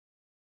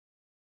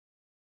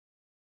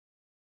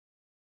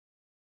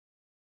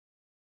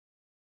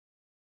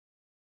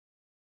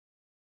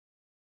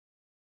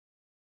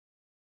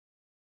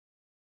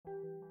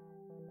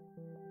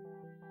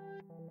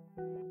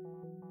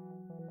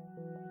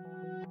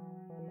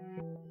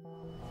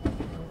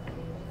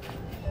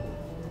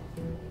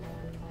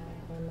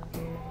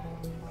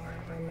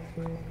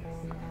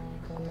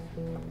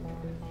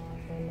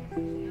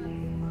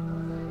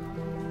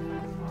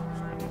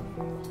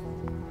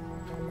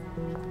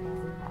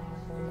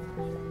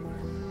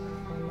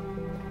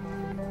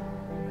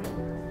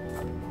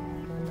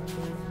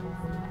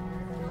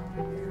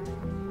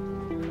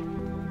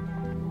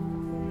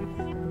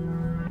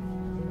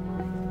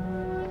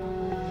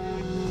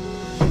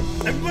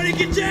Everybody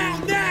get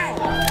down now!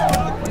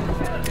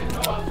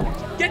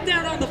 Get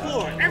down on the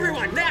floor,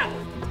 everyone, now!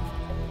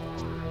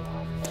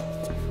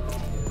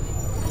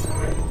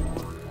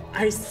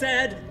 I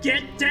said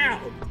get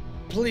down!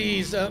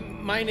 Please,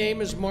 my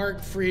name is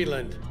Mark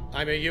Freeland.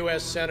 I'm a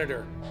U.S.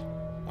 Senator.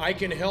 I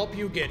can help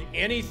you get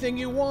anything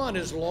you want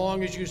as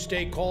long as you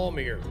stay calm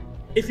here.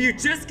 If you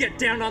just get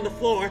down on the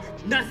floor,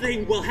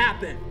 nothing will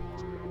happen.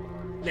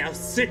 Now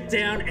sit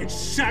down and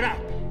shut up!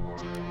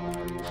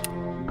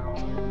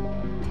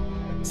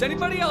 Is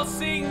anybody else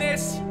seeing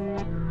this?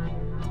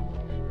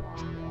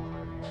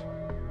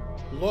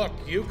 Look,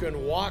 you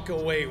can walk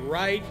away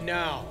right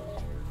now.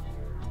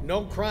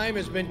 No crime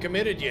has been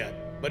committed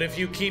yet, but if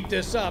you keep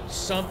this up,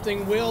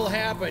 something will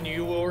happen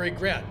you will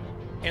regret,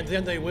 and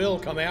then they will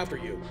come after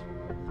you.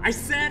 I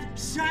said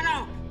shut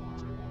up!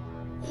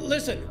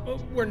 Listen,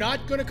 we're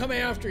not gonna come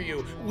after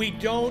you. We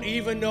don't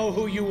even know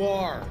who you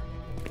are.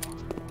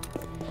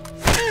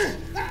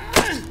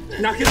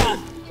 Knock it off!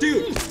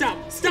 Dude,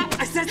 stop! Stop!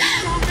 I said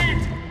stop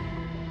it!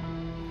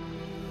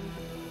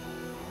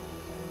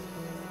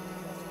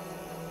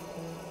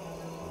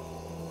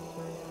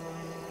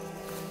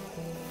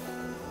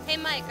 Hey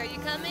Mike, are you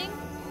coming?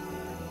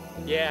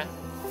 Yeah,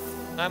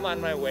 I'm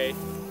on my way.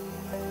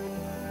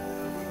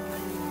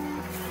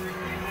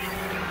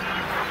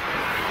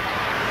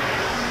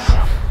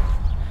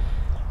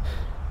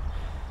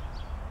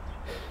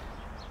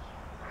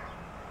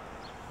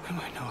 Who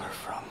do I know her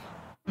from?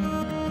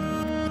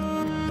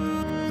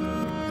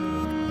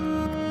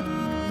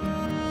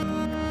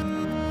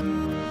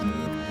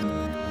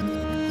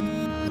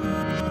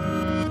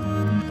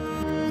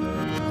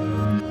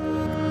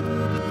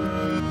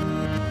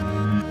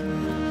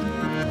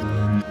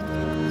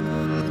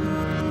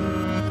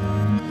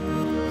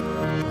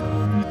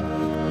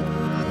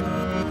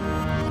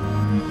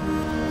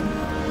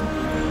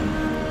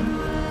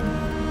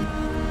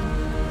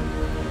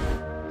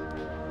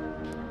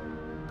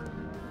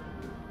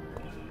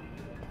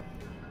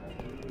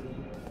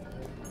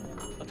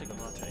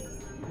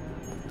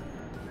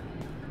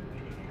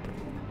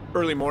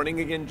 Early morning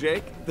again,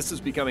 Jake? This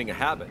is becoming a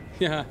habit.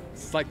 Yeah,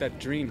 it's like that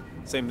dream.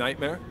 Same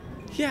nightmare?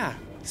 Yeah,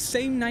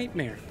 same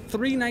nightmare.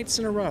 3 nights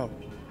in a row.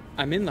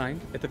 I'm in line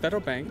at the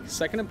Federal Bank,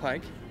 2nd and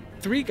Pike.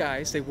 3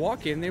 guys, they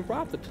walk in, they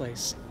rob the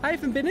place. I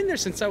haven't been in there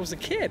since I was a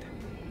kid.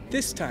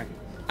 This time,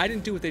 I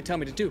didn't do what they tell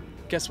me to do.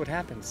 Guess what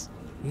happens?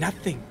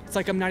 Nothing. It's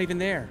like I'm not even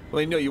there.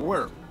 Well, you know you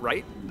weren't,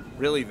 right?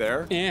 Really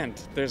there? And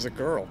there's a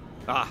girl.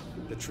 Ah,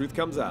 the truth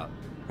comes out.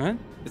 Huh?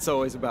 It's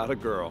always about a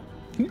girl.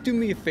 Can you do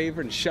me a favor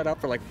and shut up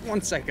for like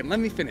 1 second? Let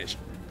me finish.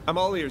 I'm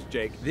all ears,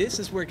 Jake. This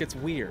is where it gets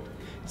weird.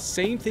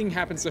 Same thing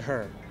happens to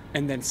her,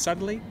 and then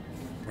suddenly,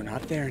 we're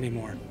not there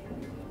anymore.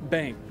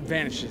 Bank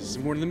vanishes,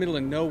 and we're in the middle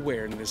of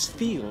nowhere in this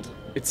field.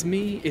 It's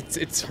me,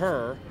 it's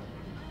her,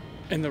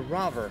 and the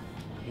robber,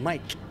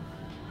 Mike.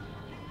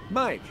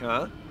 Mike,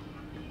 huh?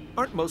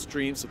 Aren't most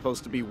dreams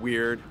supposed to be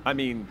weird? I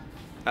mean,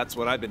 that's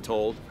what I've been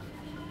told,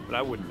 but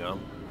I wouldn't know.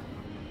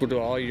 But do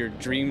all your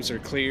dreams are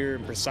clear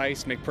and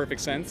precise, make perfect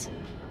sense?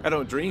 I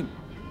don't dream.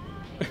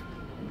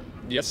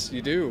 Yes,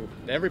 you do.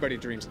 Everybody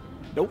dreams.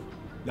 Nope,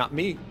 not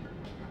me.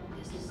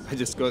 I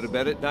just go to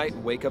bed at night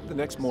and wake up the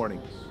next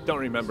morning. Don't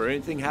remember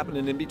anything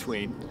happening in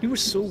between. You were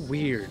so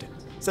weird.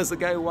 Says the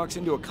guy who walks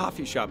into a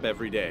coffee shop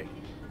every day,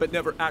 but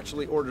never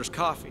actually orders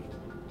coffee.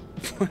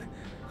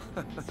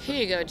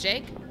 Here you go,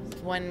 Jake.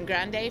 1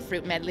 grande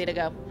fruit medley to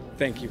go.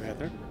 Thank you,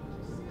 Heather.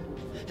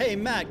 Hey,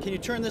 Matt, can you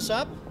turn this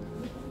up?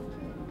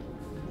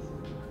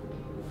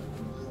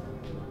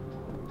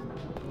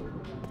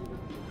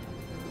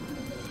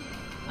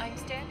 I'm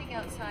standing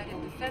outside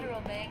of the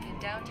Federal Bank in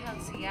downtown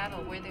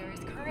Seattle where there is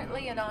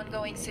currently an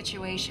ongoing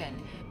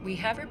situation. We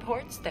have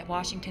reports that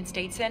Washington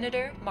State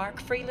Senator Mark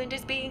Freeland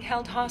is being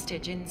held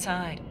hostage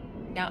inside.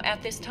 Now,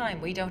 at this time,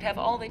 we don't have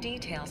all the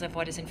details of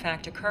what is in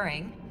fact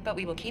occurring, but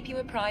we will keep you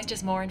apprised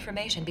as more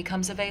information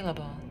becomes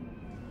available.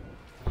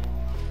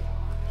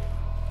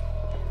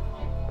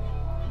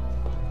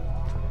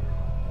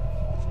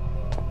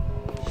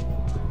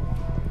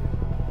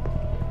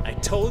 I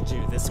told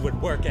you this would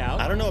work out.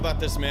 I don't know about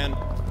this, man.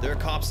 There are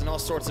cops and all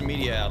sorts of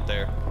media out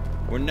there.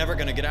 We're never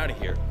gonna get out of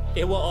here.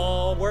 It will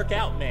all work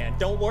out, man.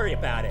 Don't worry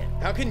about it.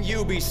 How can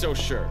you be so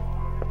sure?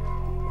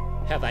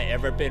 Have I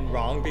ever been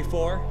wrong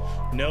before?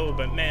 No,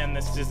 but man,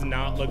 this does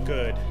not look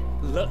good.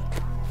 Look,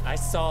 I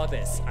saw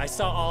this. I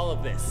saw all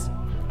of this.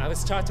 I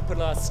was taught to put a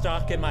lot of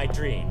stock in my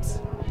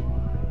dreams.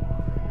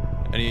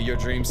 Any of your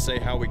dreams say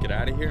how we get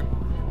out of here?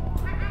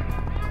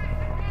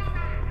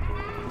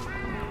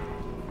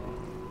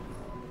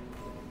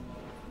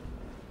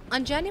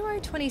 On January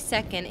 22,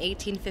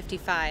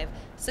 1855,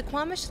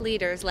 Suquamish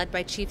leaders, led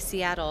by Chief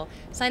Seattle,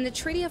 signed the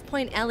Treaty of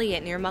Point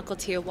Elliott near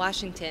Mukilteo,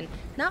 Washington,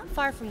 not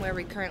far from where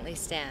we currently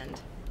stand.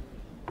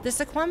 The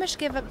Suquamish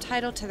gave up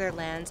title to their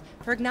lands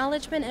for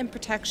acknowledgement and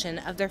protection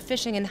of their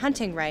fishing and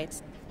hunting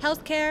rights,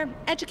 healthcare,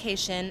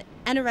 education,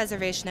 and a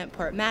reservation at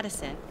Port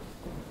Madison.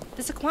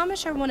 The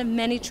Suquamish are one of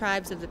many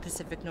tribes of the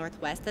Pacific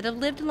Northwest that have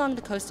lived along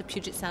the coast of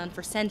Puget Sound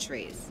for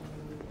centuries.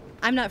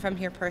 I'm not from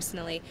here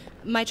personally.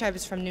 My tribe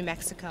is from New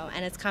Mexico,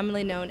 and it's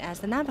commonly known as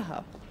the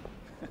Navajo.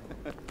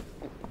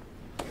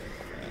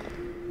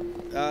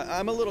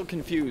 I'm a little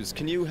confused.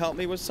 Can you help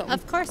me with something?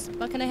 Of course.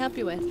 What can I help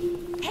you with?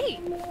 Hey!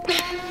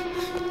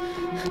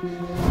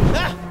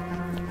 Ah!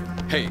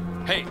 Hey,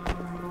 hey!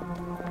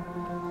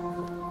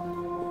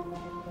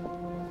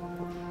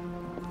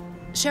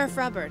 Sheriff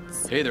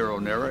Roberts. Hey there,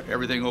 Onera.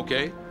 Everything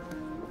okay?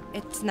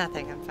 It's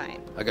nothing. I'm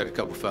fine. I got a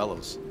couple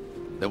fellows.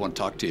 They want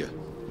to talk to you.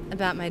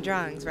 About my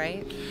drawings,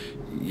 right?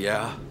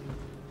 Yeah.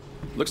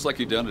 Looks like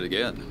you've done it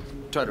again.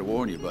 Tried to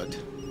warn you, but...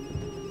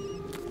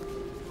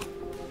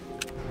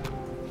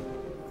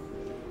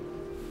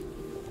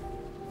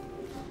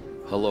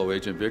 Hello,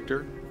 Agent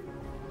Victor?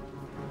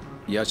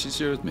 Yeah, she's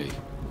here with me.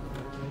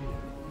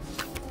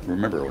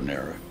 Remember,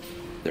 Onera,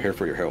 they're here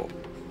for your help.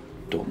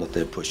 Don't let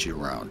them push you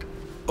around,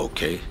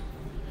 okay?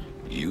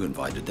 You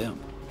invited them.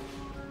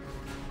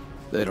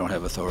 They don't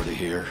have authority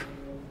here.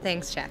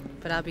 Thanks, Jack,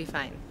 but I'll be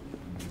fine.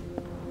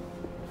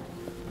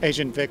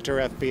 Agent Victor,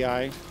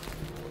 FBI.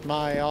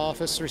 My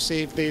office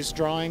received these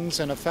drawings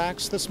in a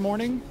fax this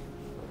morning.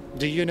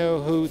 Do you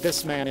know who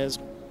this man is?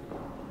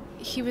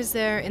 He was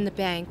there in the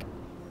bank,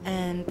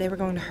 and they were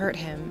going to hurt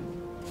him.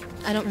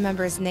 I don't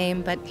remember his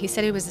name, but he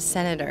said he was a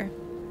senator.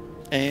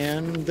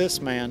 And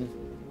this man?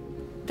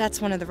 That's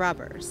one of the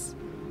robbers.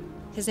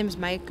 His name's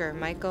Mike or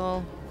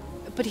Michael,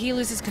 but he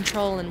loses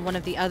control and one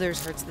of the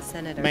others hurts the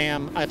senator.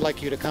 Ma'am, I'd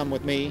like you to come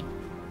with me.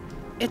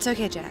 It's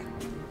okay, Jack.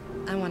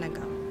 I want to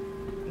go.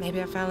 Maybe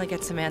I'll finally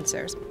get some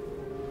answers.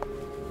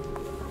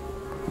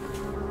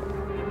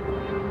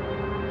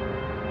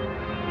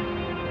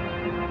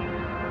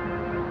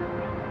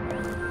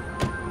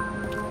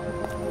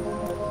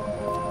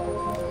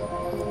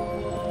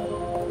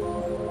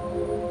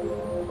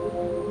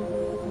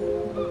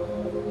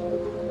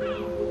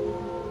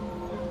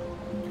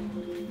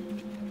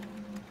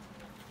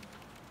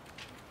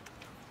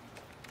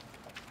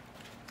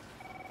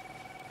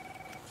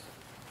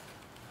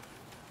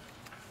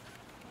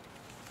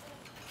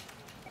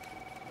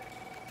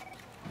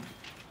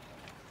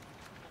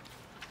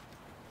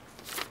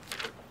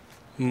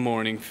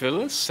 Morning,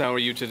 Phyllis. How are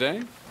you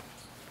today?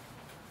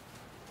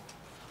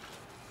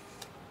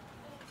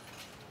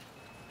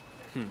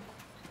 Good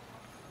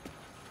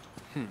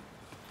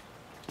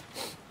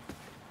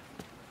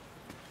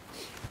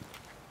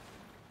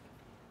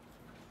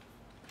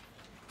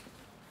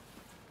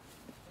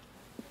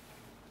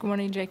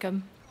morning,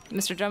 Jacob.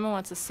 Mr. Drummond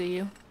wants to see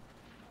you.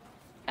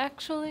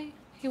 Actually,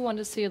 he wanted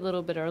to see you a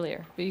little bit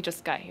earlier, but you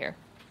just got here.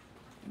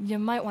 You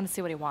might want to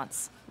see what he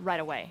wants right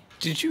away.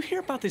 Did you hear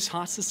about this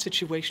hostage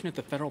situation at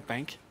the federal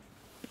bank?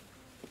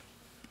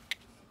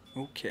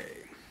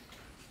 Okay.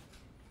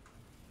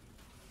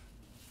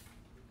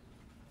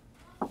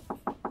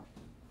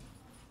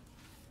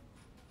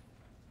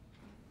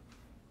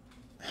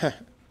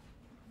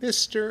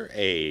 Mr.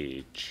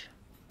 Age.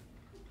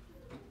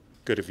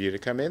 Good of you to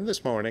come in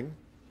this morning.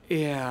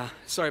 Yeah,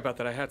 sorry about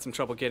that. I had some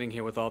trouble getting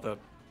here with all the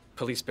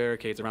police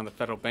barricades around the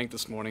federal bank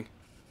this morning.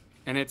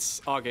 And it's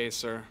Auge,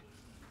 sir.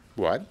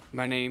 What?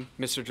 My name,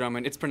 Mr.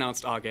 Drummond. It's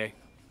pronounced Auge.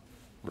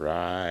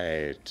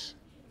 Right.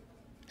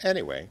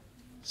 Anyway,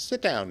 sit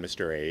down,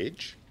 Mr.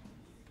 Age.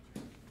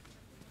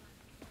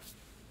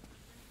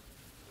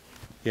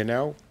 You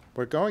know,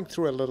 we're going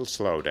through a little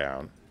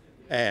slowdown,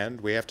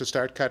 and we have to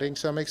start cutting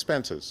some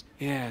expenses.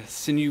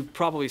 Yes, and you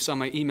probably saw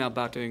my email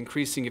about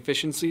increasing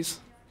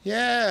efficiencies.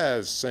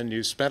 Yes, and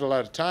you spent a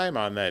lot of time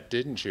on that,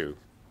 didn't you?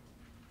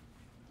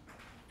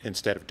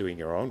 Instead of doing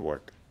your own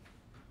work.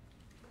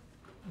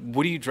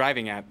 What are you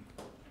driving at?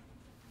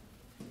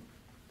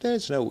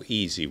 There's no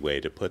easy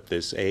way to put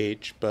this,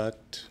 Age,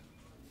 but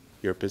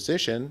your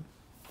position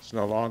is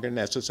no longer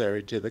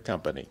necessary to the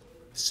company.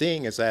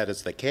 Seeing as that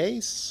is the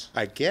case,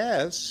 I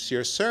guess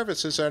your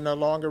services are no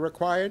longer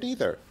required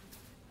either.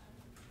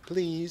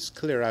 Please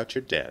clear out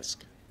your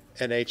desk,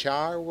 and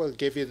HR will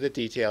give you the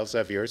details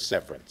of your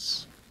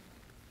severance.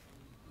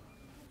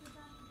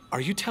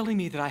 Are you telling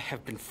me that I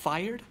have been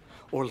fired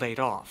or laid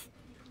off?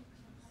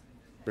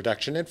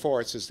 Reduction in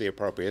force is the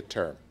appropriate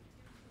term.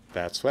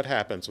 That's what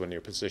happens when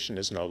your position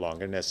is no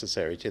longer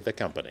necessary to the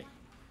company.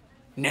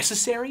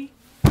 Necessary?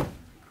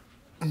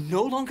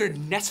 No longer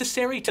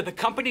necessary to the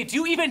company? Do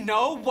you even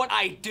know what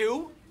I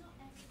do?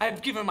 I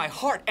have given my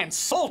heart and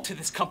soul to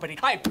this company.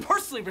 I am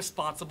personally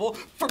responsible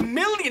for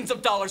millions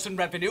of dollars in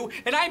revenue,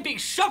 and I am being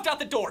shoved out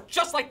the door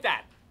just like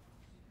that.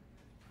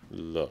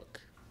 Look,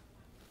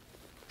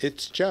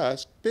 it's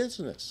just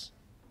business.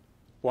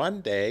 One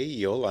day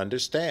you'll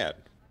understand.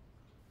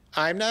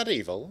 I'm not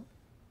evil.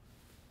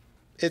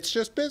 It's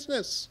just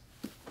business.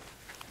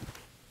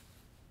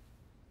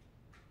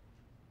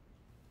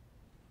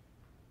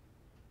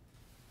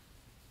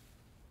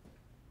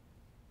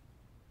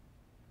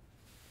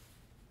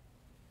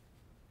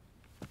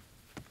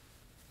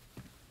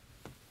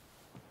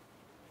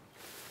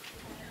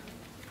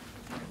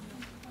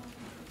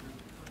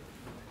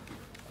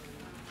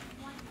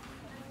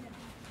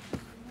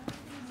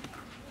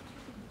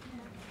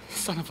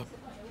 Son of a...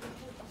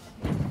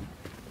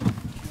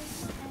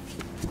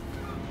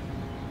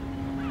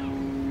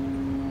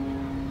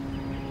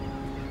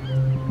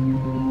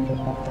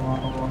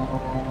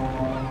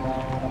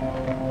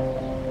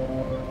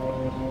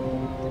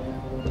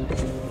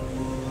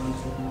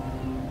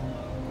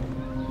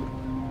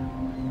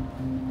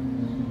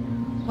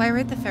 Why we're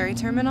at the ferry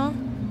terminal?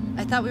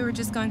 I thought we were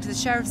just going to the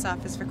sheriff's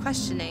office for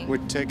questioning. We're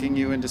taking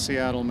you into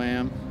Seattle,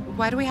 ma'am.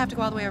 Why do we have to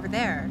go all the way over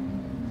there?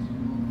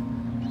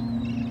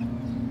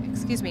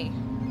 Excuse me.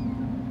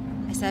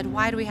 I said,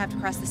 why do we have to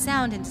cross the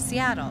Sound into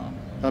Seattle?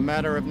 A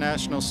matter of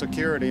national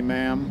security,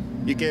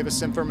 ma'am. You gave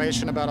us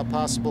information about a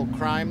possible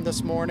crime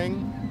this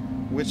morning,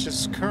 which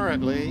is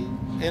currently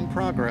in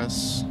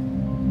progress.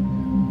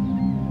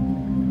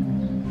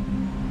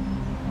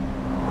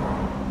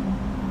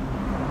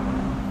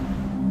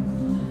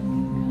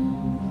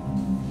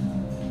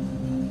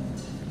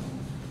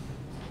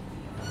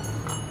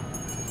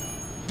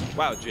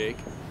 Wow, Jake.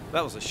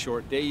 That was a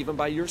short day even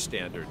by your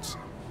standards.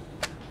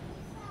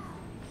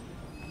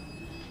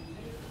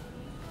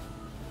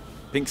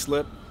 Pink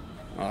slip?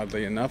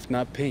 Oddly enough,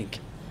 not pink.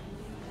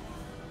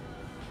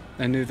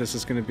 I knew this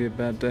was going to be a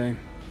bad day.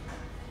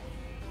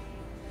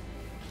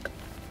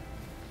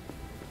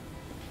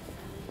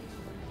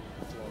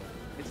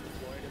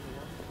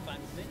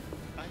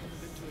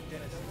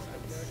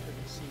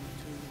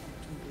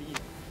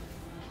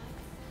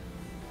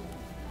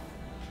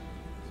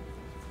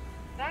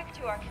 Back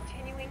to our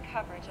continuing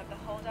coverage of the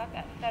holdup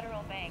at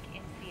Federal Bank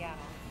in Seattle.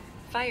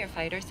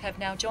 Firefighters have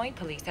now joined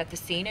police at the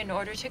scene in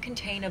order to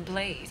contain a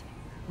blaze.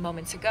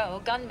 Moments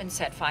ago, gunmen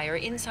set fire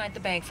inside the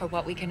bank for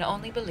what we can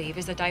only believe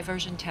is a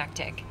diversion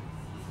tactic.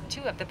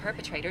 2 of the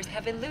perpetrators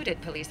have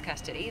eluded police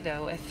custody,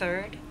 though a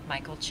third,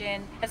 Michael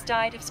Chin, has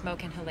died of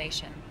smoke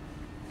inhalation.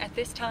 At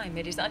this time,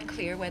 it is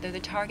unclear whether the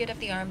target of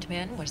the armed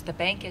men was the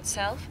bank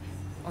itself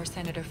or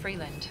Senator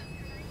Freeland.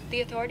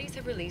 The authorities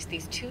have released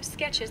these 2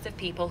 sketches of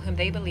people whom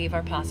they believe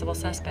are possible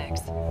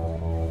suspects.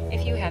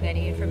 If you have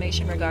any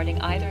information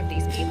regarding either of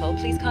these people,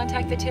 please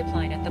contact the tip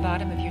line at the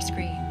bottom of your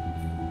screen.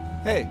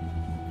 Hey,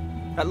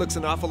 that looks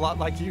an awful lot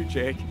like you,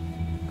 Jake.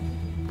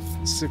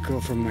 It's the girl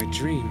from my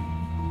dream.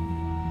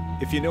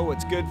 If you know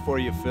what's good for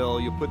you, Phil,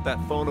 you'll put that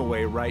phone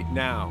away right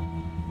now.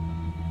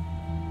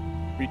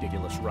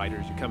 Ridiculous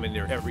writers, you come in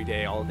there every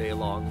day, all day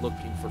long,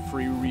 looking for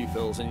free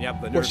refills, and you have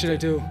the nerve. What should I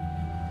do?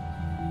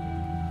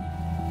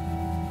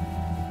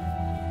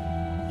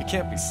 You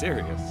can't be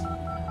serious.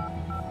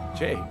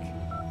 Jake.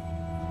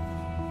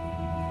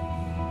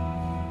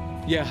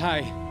 Yeah, hi.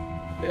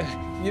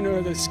 You know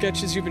the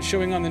sketches you've been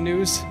showing on the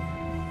news?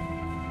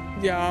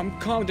 Yeah, I'm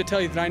calling to tell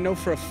you that I know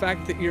for a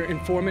fact that your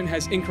informant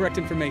has incorrect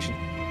information.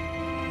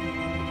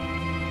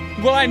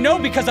 Well, I know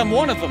because I'm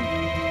one of them.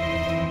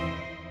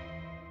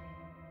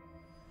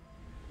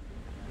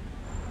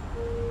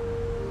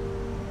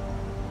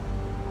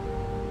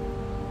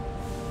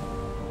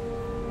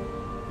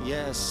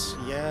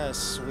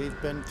 Yes, we've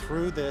been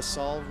through this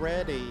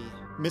already.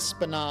 Miss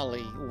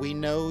Benali, we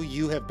know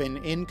you have been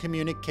in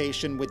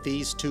communication with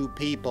these 2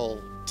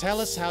 people. Tell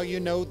us how you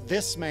know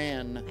this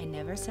man. I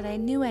never said I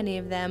knew any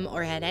of them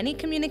or had any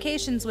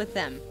communications with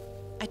them.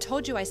 I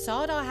told you I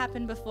saw it all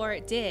happen before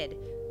it did.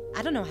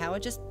 I don't know how,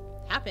 it just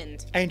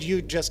happened. And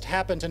you just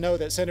happen to know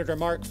that Senator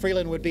Mark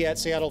Freeland would be at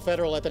Seattle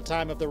Federal at the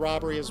time of the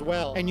robbery as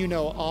well. And you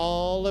know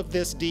all of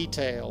this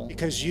detail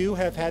because you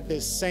have had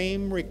this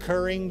same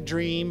recurring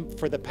dream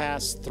for the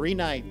past 3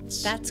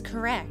 nights. That's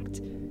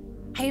correct.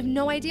 I have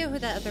no idea who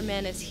that other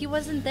man is. He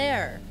wasn't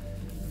there.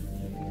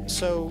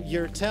 So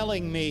you're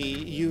telling me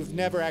you've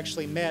never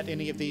actually met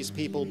any of these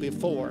people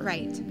before?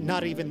 Right.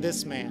 Not even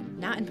this man?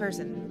 Not in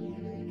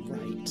person.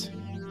 Right.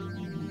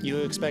 You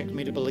expect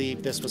me to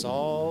believe this was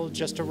all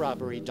just a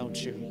robbery,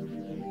 don't you?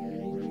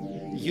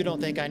 You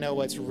don't think I know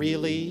what's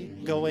really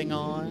going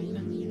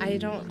on?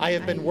 I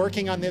have been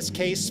working on this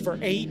case for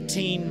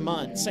 18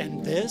 months,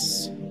 and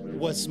this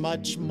was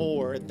much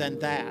more than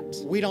that.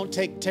 We don't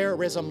take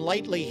terrorism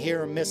lightly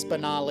here, Miss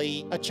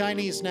Benali. A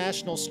Chinese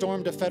national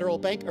stormed a federal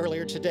bank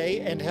earlier today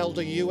and held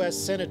a U.S.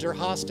 senator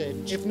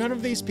hostage. If none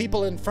of these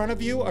people in front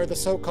of you are the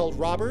so-called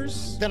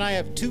robbers, then I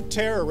have 2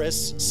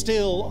 terrorists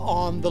still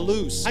on the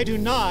loose. I do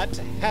not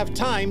have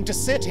time to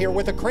sit here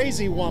with a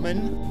crazy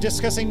woman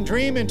discussing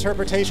dream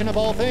interpretation of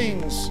all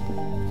things.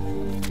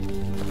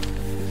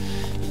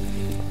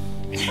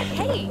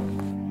 Hey!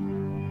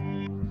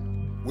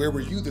 Where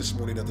were you this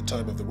morning at the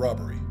time of the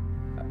robbery?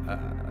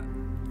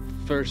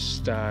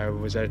 First, I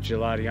was at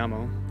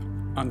Gelatiamo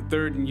on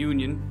 3rd and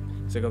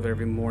Union, so I go there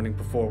every morning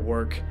before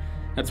work.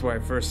 That's where I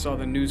first saw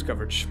the news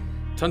coverage.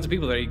 Tons of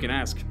people there you can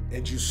ask.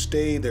 And you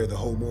stayed there the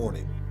whole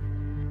morning?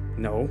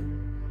 No,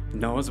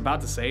 I was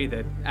about to say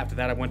that after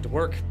that I went to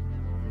work,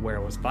 where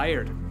I was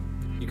fired.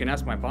 You can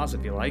ask my boss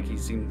if you like, he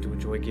seemed to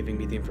enjoy giving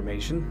me the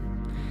information.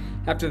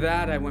 After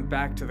that, I went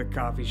back to the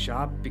coffee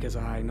shop because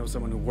I know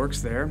someone who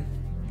works there.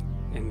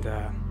 And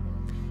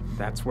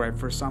that's where I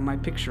first saw my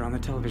picture on the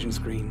television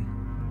screen.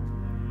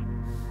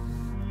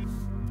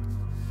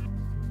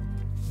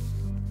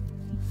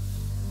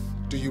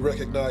 Do you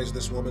recognize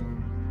this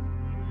woman?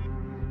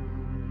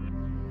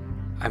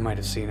 I might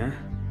have seen her.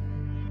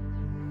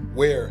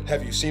 Where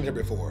have you seen her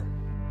before?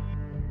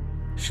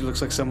 She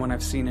looks like someone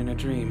I've seen in a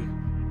dream.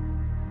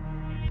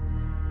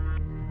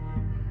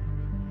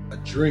 A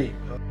dream,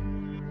 huh?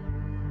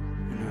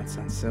 I know it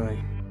sounds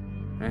silly,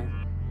 right?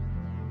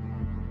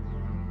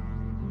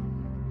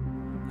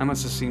 I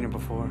must have seen her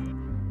before.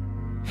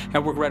 I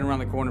work right around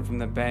the corner from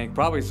the bank.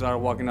 Probably saw her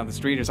walking down the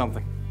street or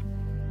something.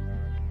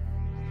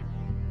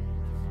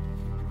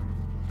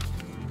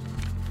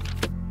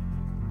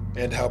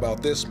 And how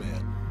about this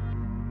man?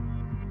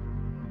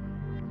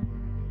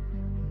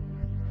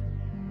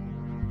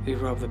 He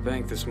robbed the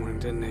bank this morning,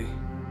 didn't he?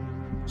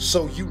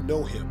 So you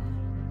know him?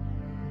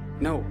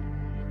 No.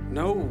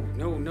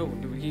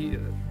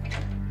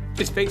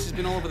 His face has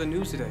been all over the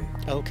news today.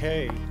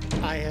 Okay,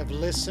 I have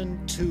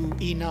listened to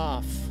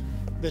enough.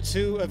 The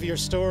two of your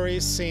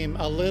stories seem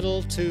a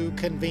little too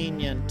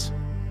convenient.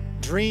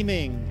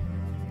 Dreaming.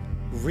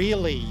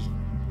 Really?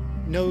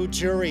 No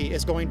jury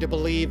is going to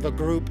believe a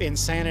group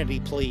insanity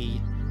plea.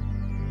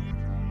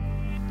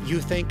 You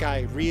think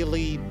I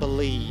really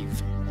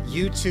believe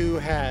you two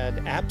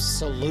had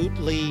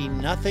absolutely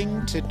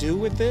nothing to do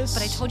with this?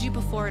 But I told you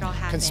before it all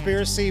happened.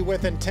 Conspiracy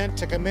with intent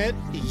to commit?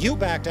 You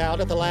backed out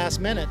at the last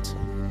minute.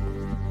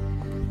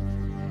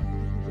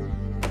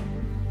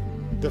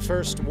 The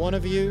first one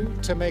of you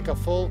to make a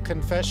full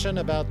confession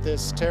about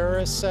this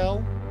terrorist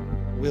cell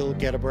will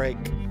get a break.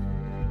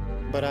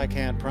 But I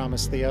can't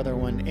promise the other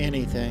one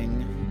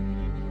anything.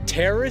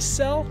 Terrorist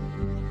cell?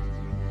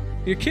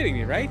 You're kidding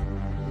me, right?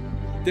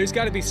 There's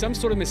got to be some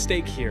sort of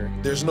mistake here.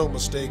 There's no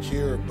mistake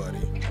here, buddy.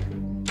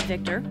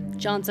 Victor,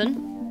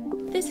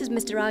 Johnson, this is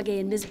Mr. Age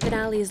and Ms.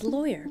 Benally's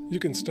lawyer. You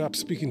can stop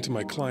speaking to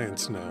my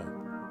clients now.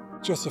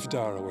 Joseph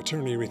Darrow,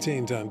 attorney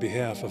retained on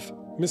behalf of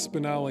Miss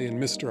Benally and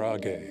Mr.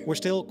 Age. We're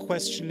still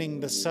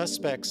questioning the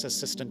suspects,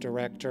 Assistant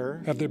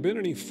Director. Have there been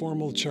any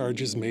formal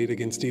charges made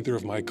against either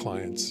of my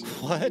clients?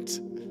 What?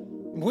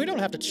 We don't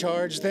have to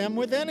charge them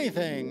with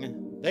anything.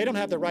 They don't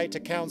have the right to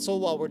counsel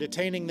while we're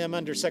detaining them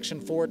under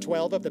Section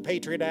 412 of the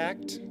Patriot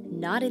Act.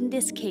 Not in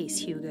this case,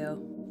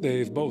 Hugo.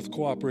 They've both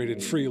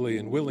cooperated freely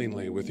and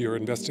willingly with your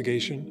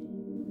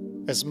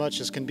investigation? As much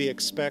as can be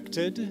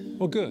expected.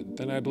 Well, good.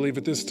 Then I believe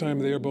at this time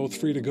they are both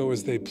free to go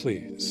as they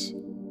please.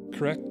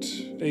 Correct,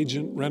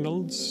 Agent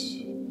Reynolds?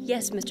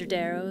 Yes, Mr.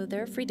 Darrow,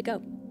 they're free to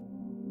go.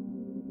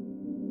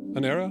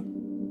 Anera?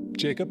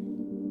 Jacob?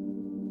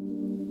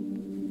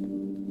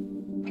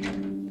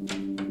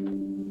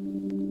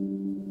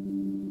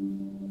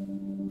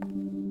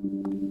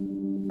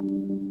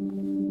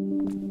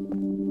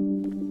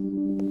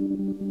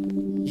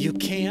 You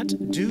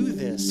can't do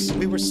this.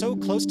 We were so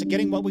close to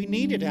getting what we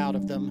needed out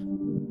of them.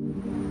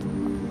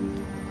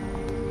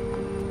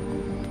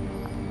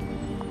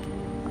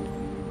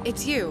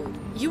 It's you.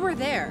 You were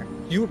there.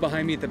 You were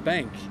behind me at the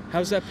bank.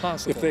 How's that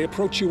possible? If they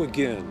approach you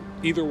again,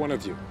 either one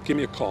of you, give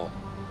me a call.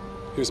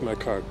 Here's my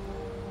card.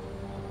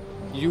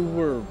 You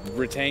were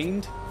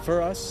retained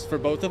for us? For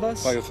both of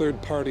us? By a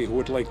third party who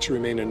would like to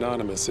remain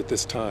anonymous at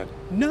this time.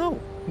 No.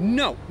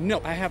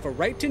 I have a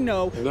right to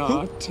know.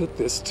 Not at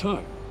this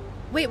time.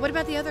 Wait, what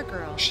about the other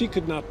girl? She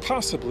could not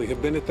possibly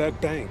have been at that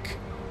bank.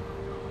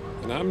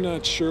 And I'm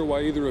not sure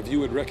why either of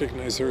you would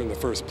recognize her in the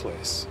first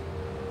place.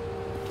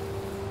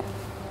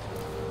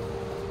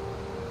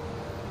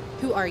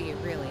 Who are you,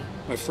 really?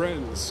 My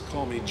friends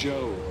call me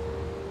Joe.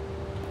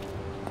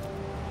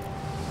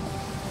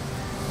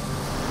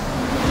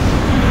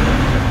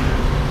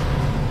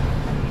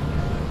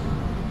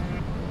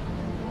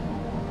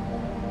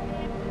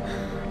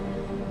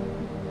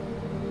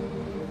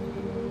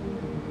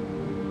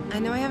 I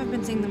know I haven't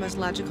been saying the most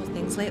logical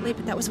things lately,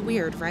 but that was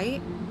weird,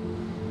 right?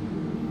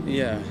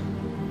 Yeah.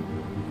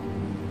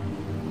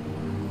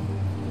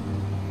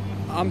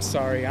 I'm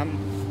sorry.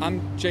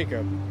 I'm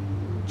Jacob.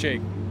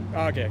 Jake.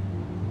 Okay.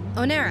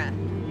 Onera.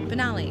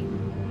 Benally.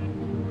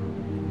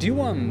 Do you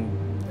want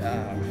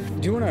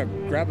to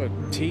grab a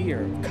tea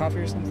or coffee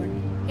or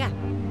something? Yeah.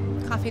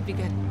 Coffee'd be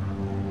good.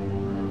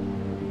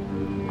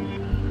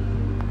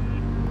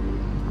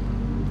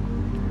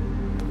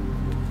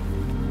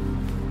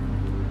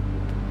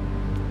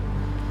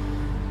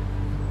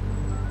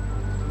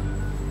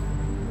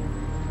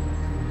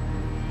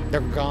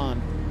 They're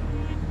gone.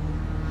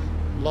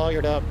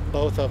 Lawyered up,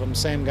 both of them,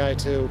 same guy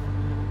too.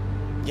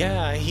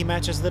 Yeah, he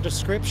matches the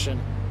description.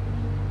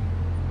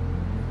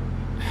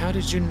 How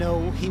did you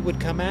know he would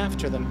come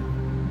after them?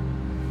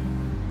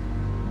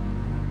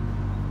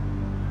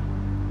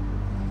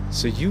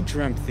 So you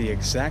dreamt the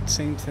exact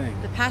same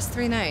thing? The past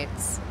 3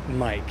 nights.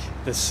 Mike,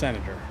 the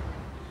senator.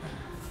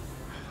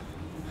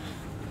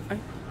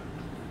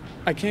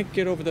 I can't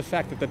get over the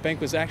fact that the bank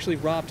was actually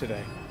robbed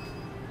today.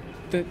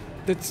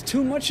 That's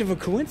too much of a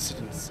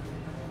coincidence.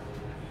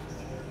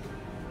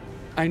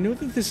 I know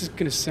that this is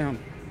gonna sound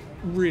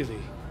really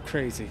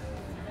crazy.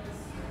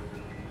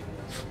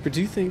 But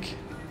do you think...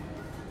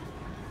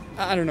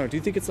 I don't know, do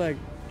you think it's like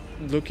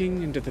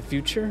looking into the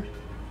future?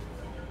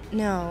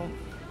 No,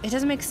 it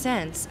doesn't make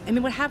sense. I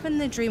mean, what happened in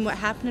the dream, what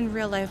happened in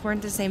real life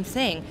weren't the same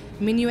thing.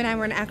 I mean, you and I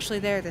weren't actually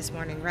there this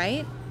morning,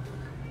 right?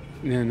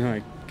 Yeah, no,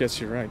 I guess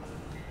you're right.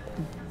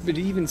 But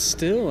even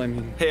still, I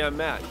mean... Hey, I'm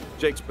Matt,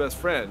 Jake's best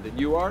friend, and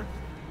you are?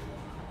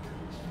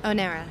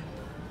 Onera.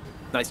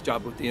 Nice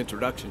job with the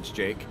introductions,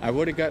 Jake. I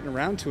would have gotten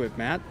around to it,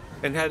 Matt.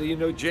 And how do you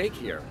know Jake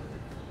here?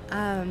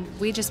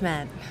 We just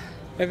met.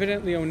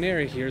 Evidently,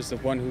 Onera here is the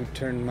one who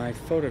turned my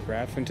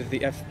photograph into the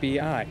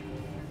FBI.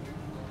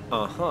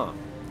 Uh-huh.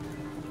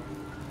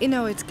 You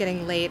know, it's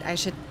getting late. I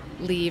should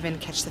leave and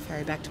catch the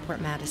ferry back to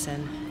Port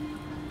Madison.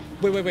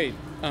 Wait.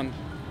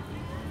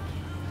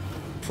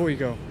 Before you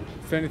go,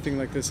 if anything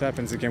like this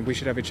happens again, we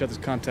should have each other's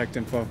contact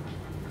info.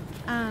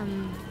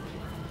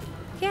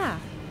 Yeah.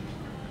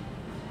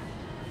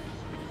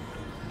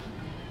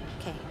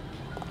 Okay.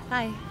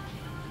 Bye.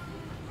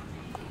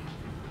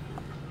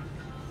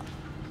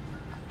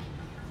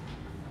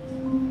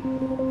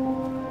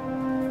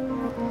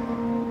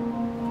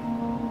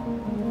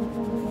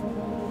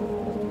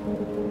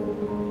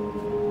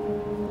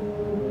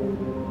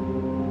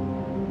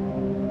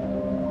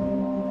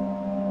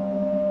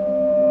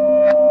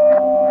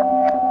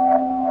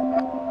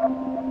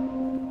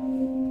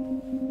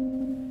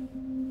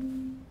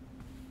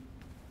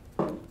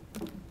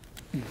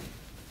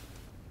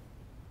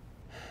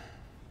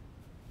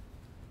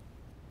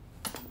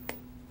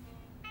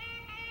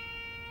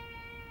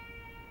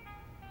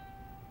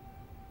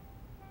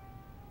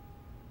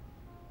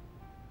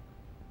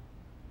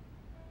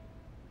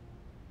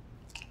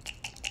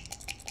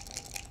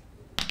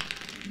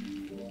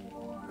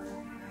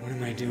 What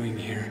am I doing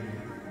here?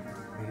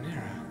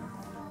 Onera?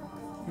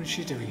 What is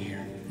she doing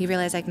here? You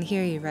realize I can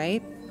hear you,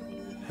 right?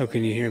 How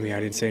can you hear me? I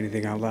didn't say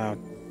anything out loud.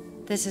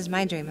 This is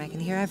my dream. I can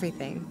hear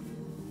everything.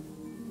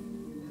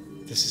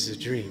 This is a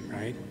dream,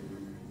 right?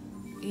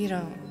 You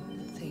don't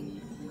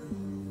think...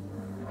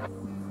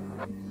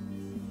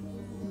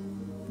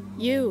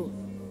 You.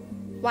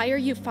 Why are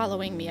you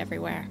following me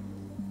everywhere?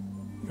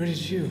 Where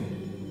did you?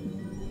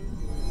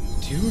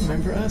 Do you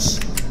remember us?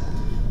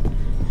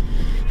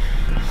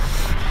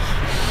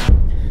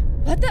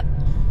 What the?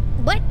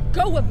 Let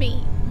go of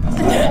me!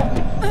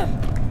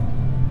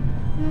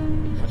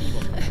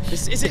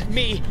 This isn't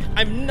me!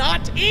 I'm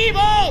not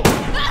evil!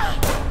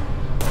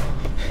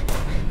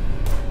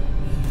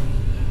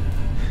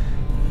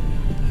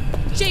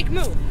 Jake,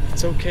 move!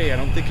 It's okay, I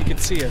don't think he could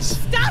see us.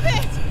 Stop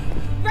it!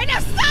 Right now,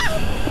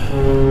 stop!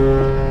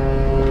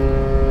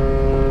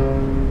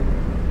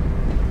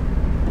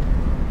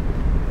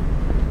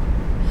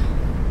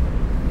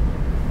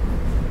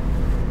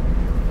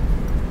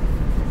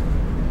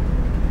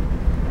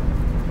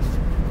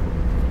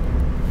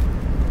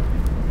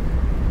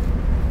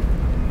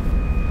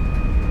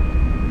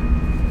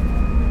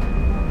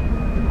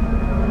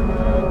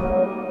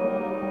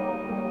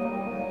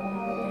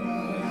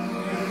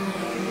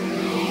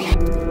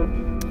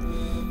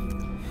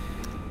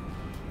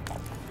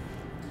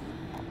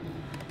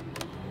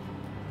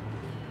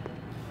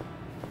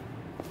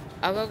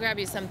 I'll go grab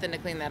you something to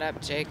clean that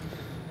up, Jake.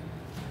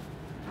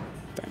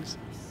 Thanks.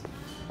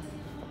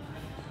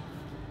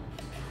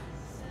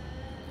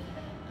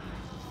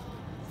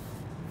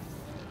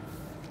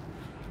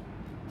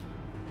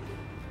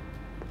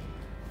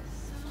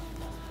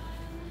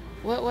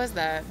 What was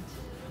that?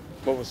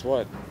 What was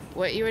what?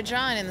 What you were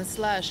drawing in the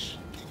slush.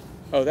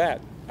 Oh,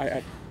 that.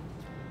 I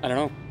don't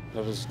know.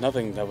 That was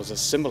nothing. That was a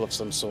symbol of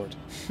some sort.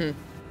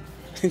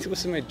 It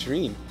was in my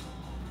dream.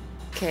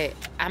 Okay,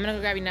 I'm gonna go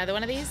grab you another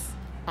one of these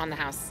on the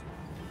house.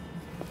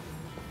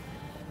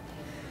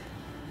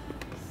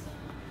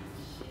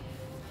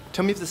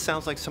 Tell me if this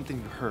sounds like something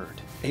you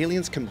heard.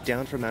 Aliens come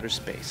down from outer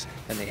space,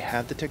 and they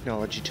have the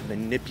technology to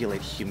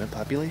manipulate human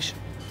population.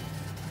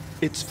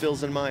 It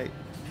fills in my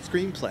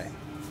screenplay.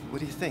 What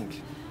do you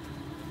think?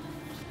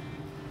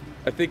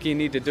 I think you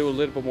need to do a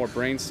little bit more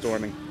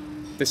brainstorming.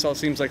 This all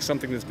seems like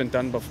something that's been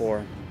done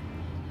before.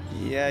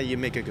 Yeah, you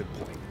make a good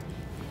point.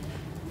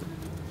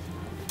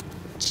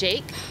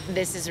 Jake,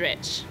 this is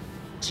Rich.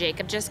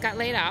 Jacob just got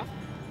laid off.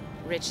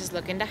 Rich is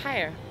looking to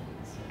hire.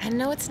 I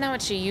know it's not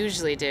what you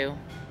usually do,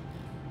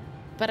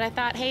 but I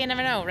thought, hey, you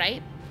never know,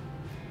 right?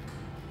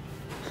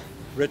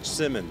 Rich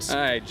Simmons.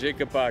 Hi,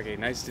 Jacob Agge.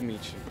 Nice to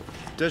meet you.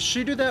 Does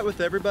she do that with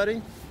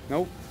everybody?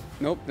 Nope.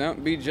 That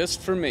would be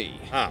just for me.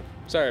 Ah.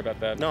 Sorry about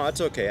that. No,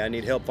 that's okay. I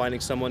need help finding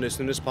someone as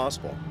soon as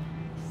possible.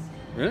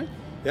 Really?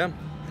 Yeah.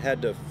 I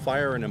had to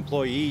fire an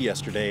employee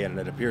yesterday, and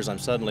it appears I'm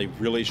suddenly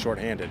really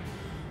short-handed.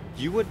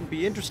 You wouldn't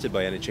be interested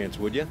by any chance,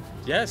 would you?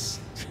 Yes.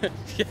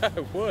 Yeah,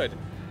 I would.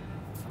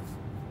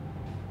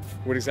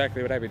 What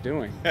exactly would I be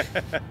doing?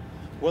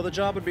 Well, the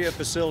job would be a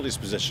facilities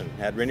position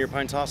at Rainier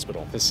Pines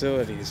Hospital.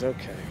 Facilities,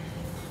 okay.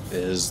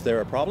 Is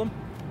there a problem?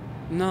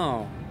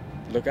 No.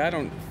 Look, I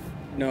don't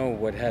know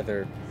what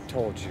Heather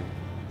told you.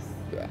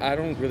 I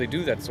don't really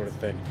do that sort of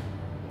thing.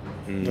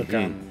 Mm-hmm. Look,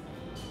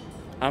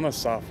 I'm a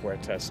software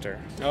tester.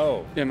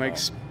 Oh. Yeah, my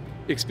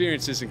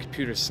experience is in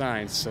computer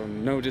science, so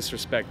no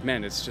disrespect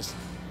meant. It's just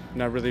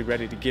not really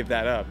ready to give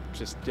that up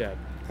just yet.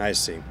 I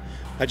see.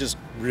 I just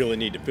really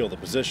need to fill the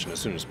position as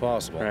soon as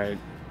possible. Right.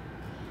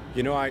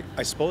 You know, I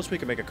suppose we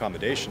could make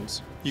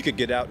accommodations. You could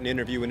get out and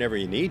interview whenever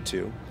you need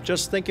to.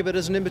 Just think of it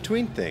as an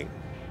in-between thing.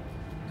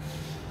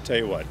 Tell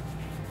you what,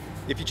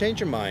 if you change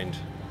your mind,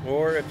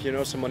 or if you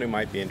know someone who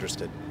might be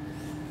interested.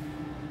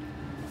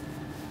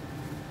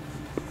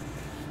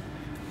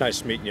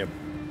 Nice meeting you.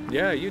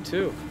 Yeah, you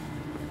too.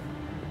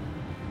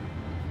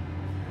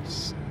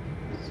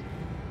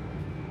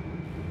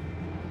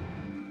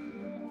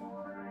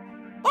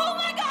 Oh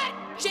my god!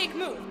 Jake,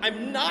 move!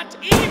 I'm not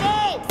evil!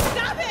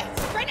 Stop it!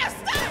 Right now,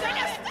 stop! Right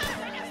now,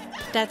 stop! Right now,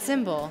 stop! That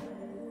symbol.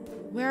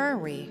 Where are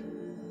we?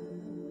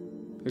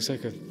 Looks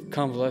like a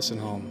convalescent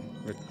home,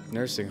 or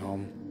nursing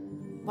home.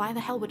 Why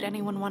the hell would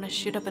anyone want to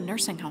shoot up a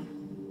nursing home?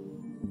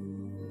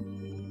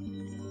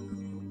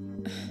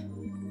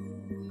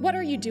 What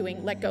are you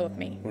doing? Let go of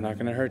me. We're not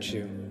gonna hurt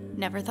you.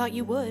 Never thought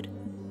you would.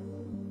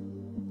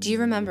 Do you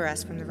remember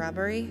us from the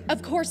robbery?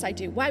 Of course I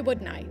do. Why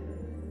wouldn't I?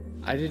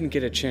 I didn't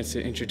get a chance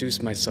to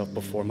introduce myself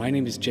before. My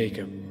name is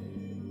Jacob.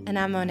 And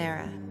I'm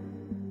Monera.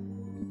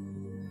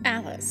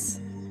 Alice,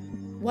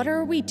 what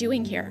are we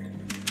doing here?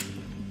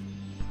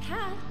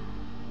 Pat?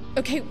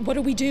 Okay, what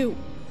do we do?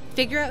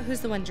 Figure out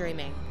who's the one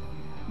dreaming.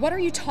 What are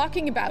you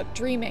talking about,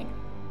 dreaming?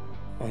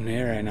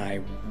 Onera and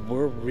I,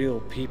 we're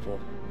real people.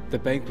 The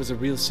bank was a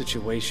real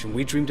situation.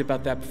 We dreamed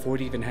about that before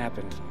it even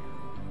happened.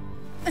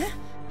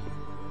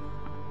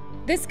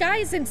 This guy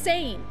is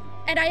insane,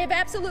 and I have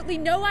absolutely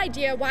no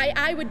idea why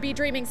I would be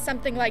dreaming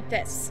something like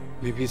this.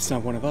 Maybe it's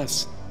not one of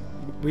us.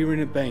 We were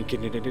in a bank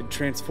and it had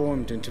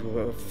transformed into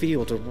a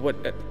field or what.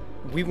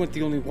 We weren't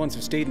the only ones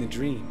who stayed in the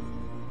dream.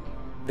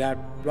 That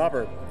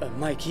robber,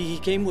 Mike, he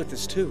came with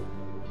us too.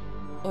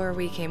 Or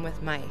we came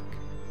with Mike.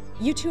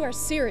 You two are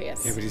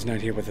serious. Yeah, but he's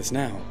not here with us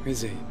now,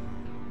 is he?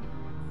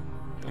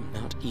 I'm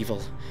not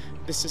evil.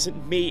 This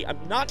isn't me. I'm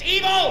not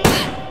evil!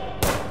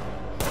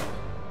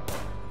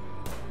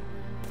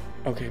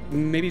 Okay,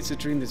 maybe it's a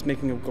dream that's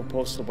making him go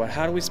postal, but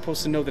how are we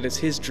supposed to know that it's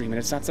his dream and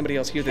it's not somebody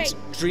else here that's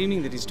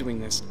dreaming that he's doing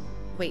this?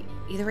 Wait,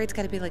 either way it's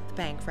gotta be like the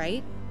bank,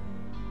 right?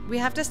 We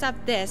have to stop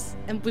this,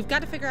 and we've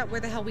got to figure out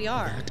where the hell we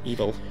are. Not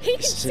evil. He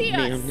can This see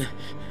isn't me. us.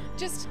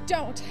 Just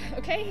don't,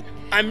 okay?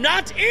 I'm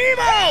not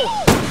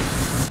evil!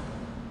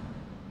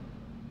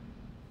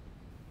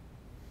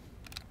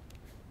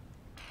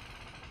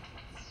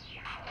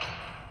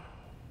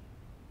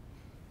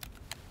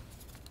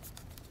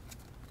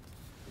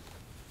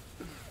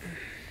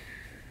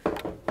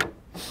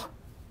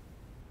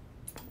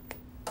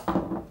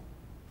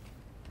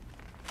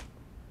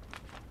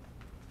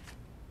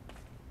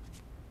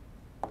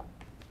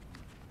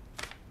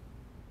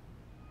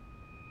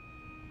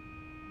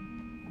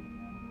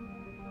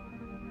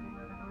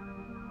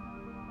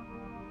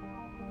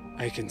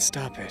 I can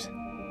stop it.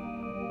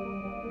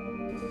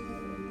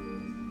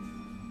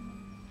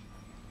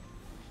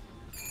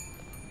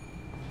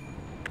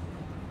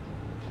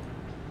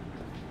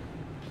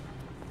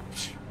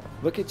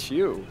 Look at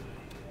you.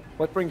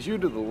 What brings you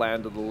to the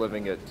land of the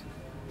living at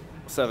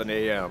 7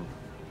 a.m.?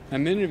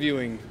 I'm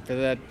interviewing for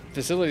that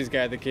facilities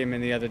guy that came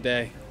in the other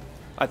day.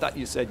 I thought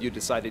you said you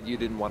decided you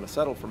didn't want to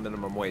settle for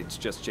minimum wage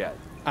just yet.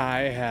 I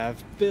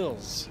have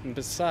bills. And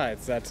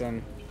besides, that's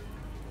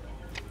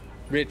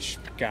rich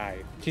guy.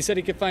 He said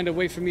he could find a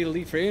way for me to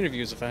leave for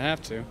interviews if I have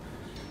to.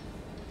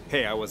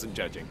 Hey, I wasn't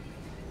judging.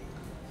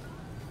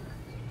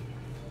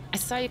 I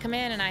saw you come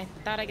in and I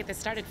thought I'd get this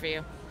started for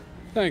you.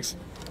 Thanks.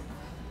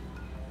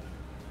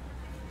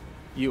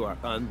 You are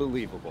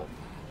unbelievable.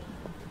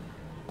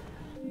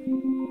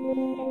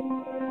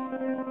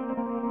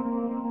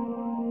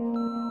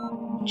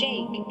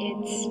 Jake,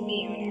 it's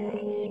me,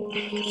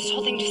 Onera. This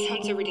whole thing just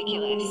sounds so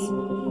ridiculous.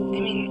 I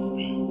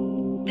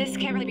mean, this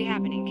can't really be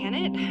happening, can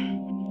it?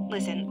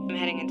 Listen, I'm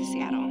heading into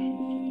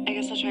Seattle. I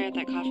guess I'll try out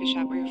that coffee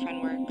shop where your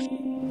friend works.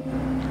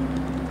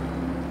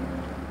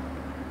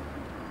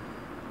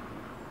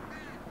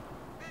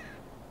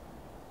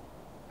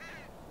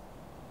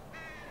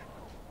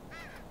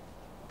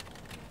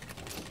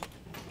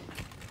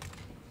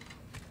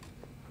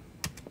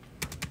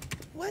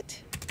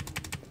 What?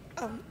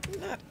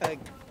 Not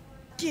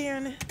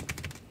again.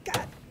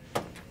 God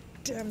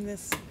damn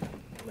this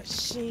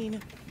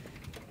machine.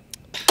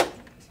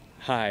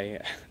 Hi.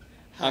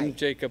 I'm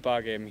Jacob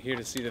Age. I'm here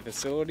to see the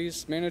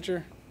facilities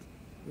manager.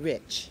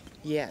 Rich.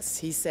 Yes,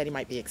 he said he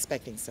might be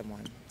expecting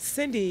someone.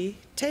 Cindy,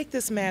 take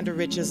this man to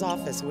Rich's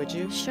office, would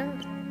you? Sure.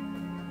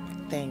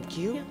 Thank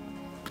you. Yeah.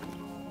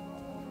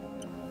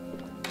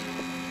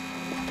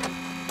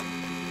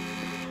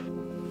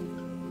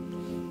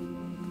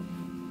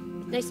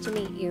 Nice to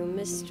meet you,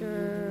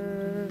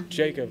 Mr.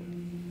 Jacob.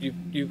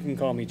 You can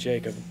call me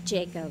Jacob.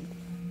 Jacob.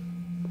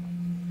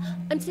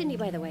 I'm Cindy,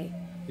 by the way.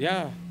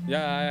 Yeah,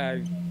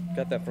 I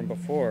got that from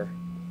before.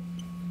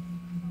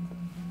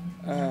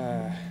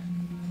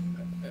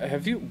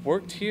 Have you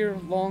worked here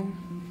long?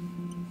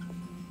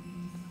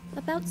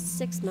 About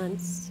 6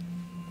 months.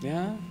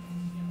 Yeah?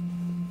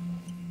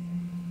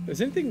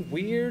 Has anything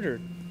weird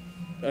or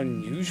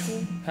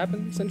unusual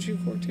happened since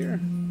you've worked here?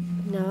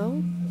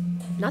 No,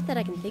 not that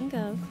I can think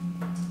of.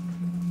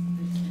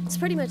 It's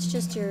pretty much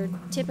just your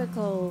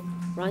typical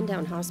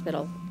rundown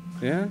hospital.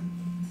 Yeah?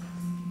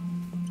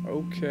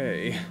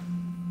 Okay.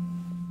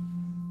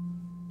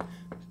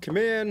 Come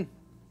in.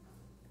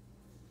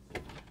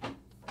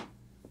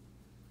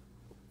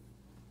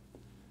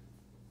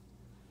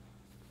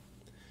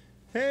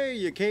 Hey,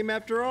 you came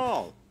after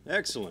all.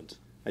 Excellent.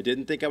 I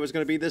didn't think I was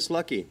going to be this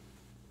lucky.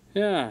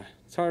 Yeah,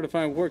 it's hard to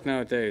find work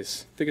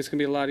nowadays. I think it's gonna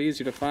be a lot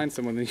easier to find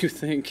someone than you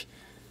think.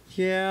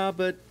 Yeah,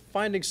 but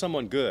finding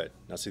someone good.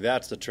 Now see,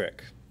 that's the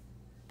trick.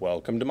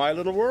 Welcome to my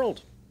little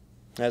world.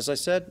 As I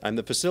said, I'm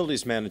the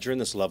facilities manager in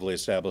this lovely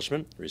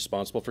establishment,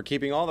 responsible for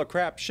keeping all the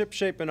crap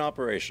shipshape and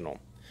operational.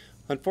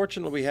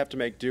 Unfortunately, we have to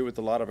make do with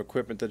a lot of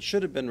equipment that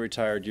should have been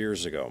retired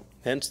years ago,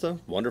 hence the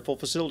wonderful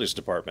facilities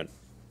department.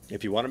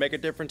 If you want to make a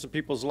difference in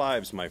people's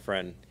lives, my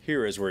friend,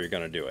 here is where you're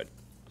going to do it.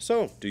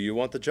 So, do you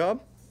want the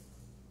job?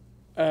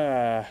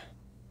 Look,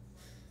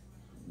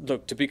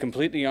 to be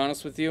completely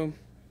honest with you,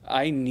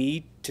 I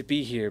need to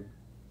be here,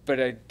 but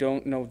I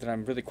don't know that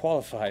I'm really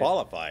qualified.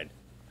 Qualified?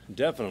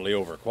 Definitely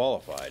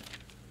overqualified.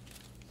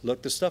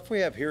 Look, the stuff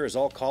we have here is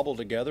all cobbled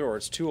together or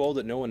it's too old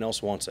that no one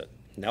else wants it.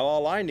 Now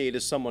all I need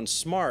is someone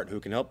smart who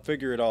can help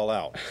figure it all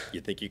out.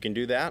 You think you can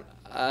do that?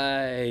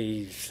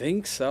 I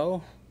think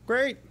so.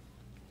 Great.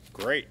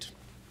 Great.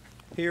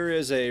 Here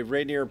is a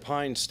Rainier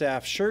Pine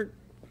staff shirt.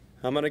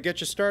 I'm gonna get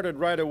you started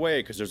right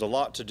away because there's a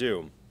lot to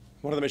do.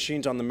 One of the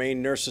machines on the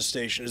main nurse's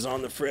station is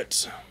on the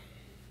fritz.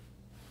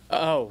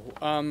 Oh,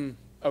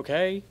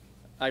 okay,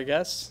 I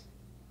guess.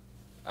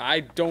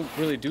 I don't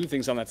really do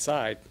things on that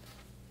side.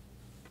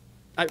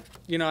 I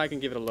can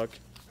give it a look.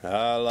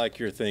 I like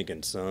your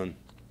thinking, son.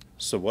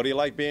 So what do you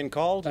like being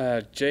called?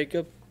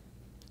 Jacob.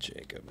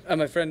 Jacob.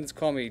 My friends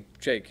call me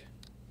Jake.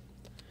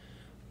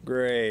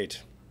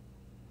 Great.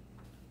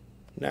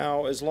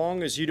 Now, as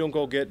long as you don't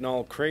go getting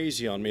all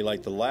crazy on me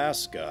like the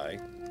last guy,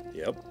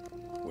 yep,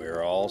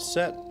 we're all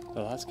set.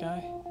 The last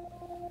guy?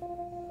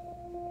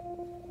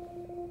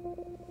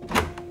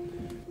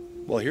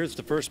 Well, here's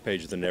the first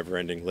page of the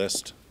never-ending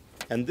list.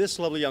 And this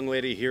lovely young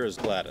lady here is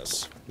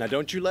Gladys. Now,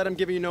 don't you let him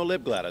give you no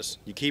lib, Gladys.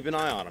 You keep an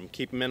eye on him.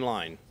 Keep him in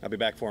line. I'll be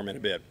back for him in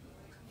a bit.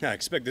 I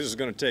expect this is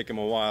going to take him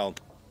a while.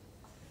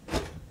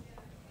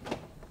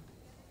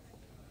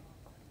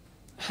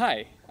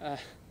 Hi,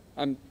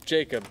 I'm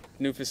Jacob,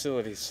 new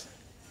facilities.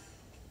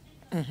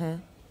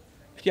 Mm-hmm.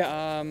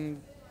 Yeah,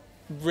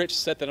 Rich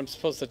said that I'm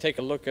supposed to take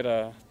a look at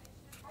a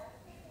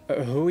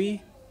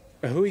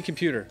Hui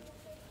computer.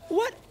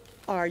 What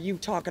are you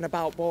talking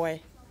about,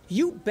 boy?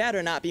 You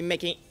better not be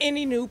making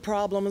any new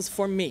problems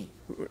for me.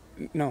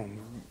 No,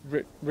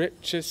 Rich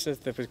just says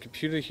that the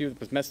computer here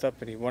was messed up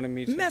and he wanted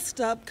me to... Messed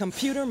up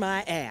computer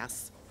my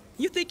ass.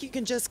 You think you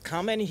can just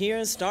come in here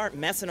and start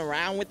messing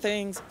around with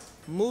things?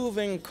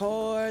 Moving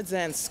cords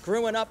and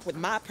screwing up with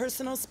my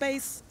personal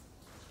space?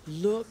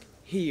 Look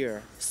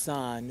here,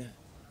 son.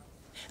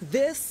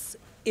 This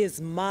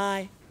is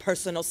my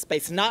personal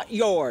space, not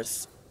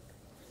yours.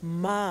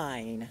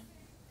 Mine.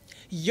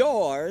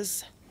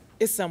 Yours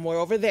is somewhere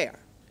over there,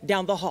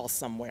 down the hall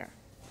somewhere.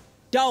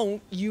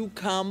 Don't you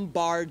come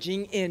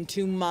barging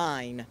into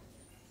mine.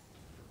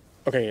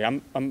 Okay,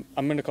 I'm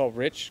gonna call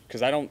Rich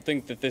because I don't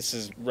think that this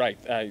is right.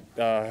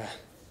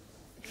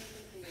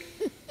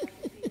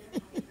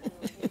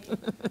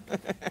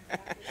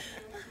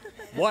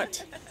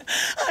 What?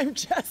 I'm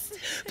just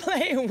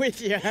playing with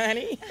you,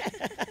 honey.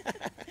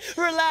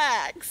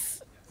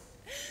 Relax.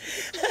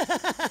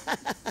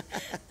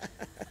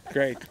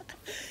 Great.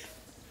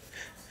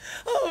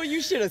 Oh,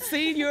 you should have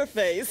seen your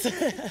face.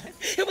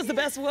 It was the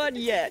best one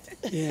yet.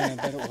 Yeah, I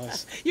bet it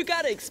was. You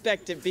gotta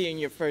expect it being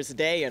your first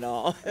day and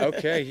all.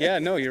 Okay, yeah,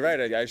 no, you're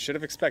right. I should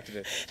have expected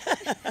it.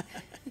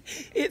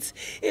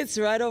 It's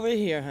right over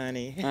here,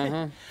 honey.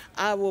 Uh-huh.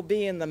 I will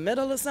be in the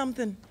middle of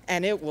something,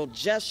 and it will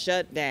just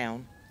shut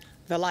down.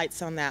 The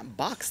lights on that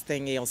box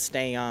thingy will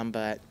stay on,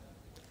 but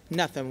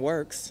nothing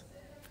works.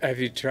 Have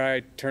you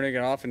tried turning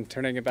it off and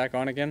turning it back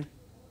on again?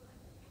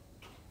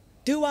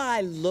 Do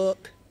I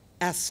look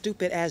as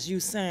stupid as you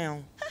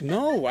sound?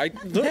 No,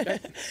 look.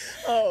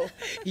 Oh,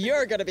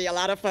 you're gonna be a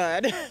lot of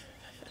fun.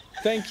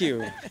 Thank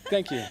you.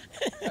 Thank you.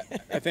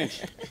 I think.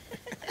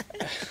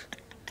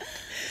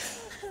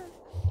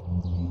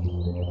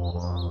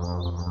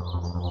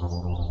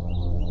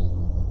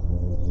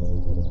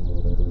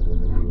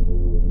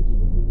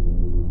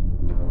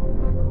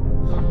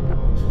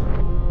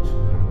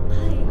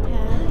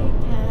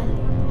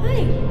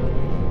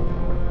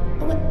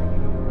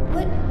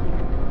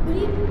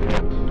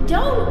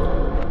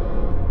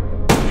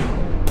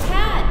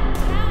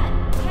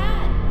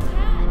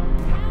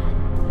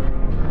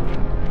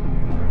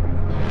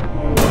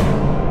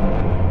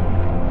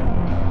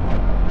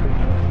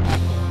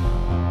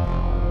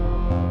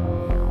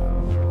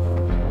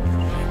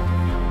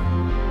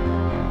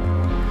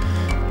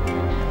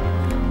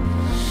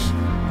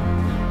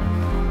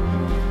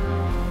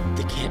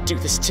 Do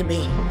this to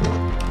me.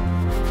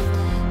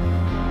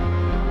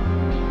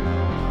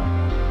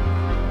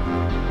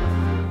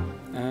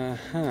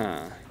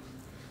 Uh-huh.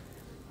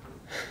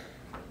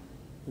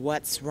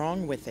 What's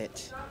wrong with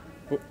it?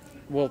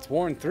 Well, it's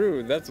worn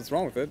through. That's what's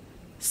wrong with it.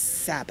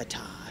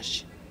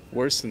 Sabotage.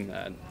 Worse than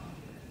that.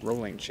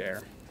 Rolling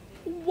chair.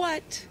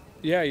 What?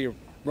 Yeah, your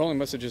rolling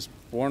must have just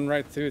worn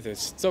right through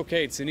this. It's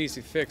okay. It's an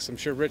easy fix. I'm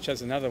sure Rich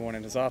has another one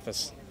in his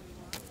office.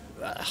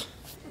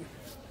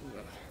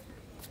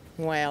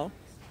 Well,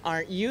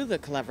 Aren't you the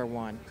clever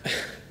one?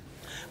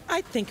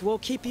 I think we'll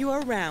keep you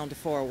around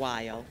for a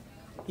while.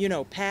 You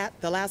know, Pat,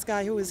 the last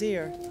guy who was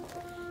here,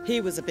 he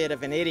was a bit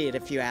of an idiot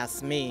if you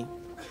ask me.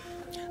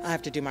 I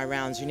have to do my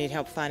rounds. You need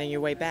help finding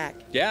your way back?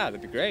 Yeah,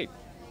 that'd be great.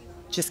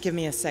 Just give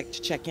me a sec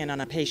to check in on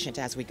a patient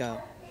as we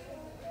go.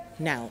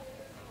 Now,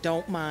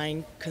 don't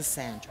mind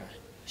Cassandra.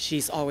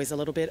 She's always a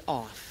little bit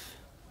off.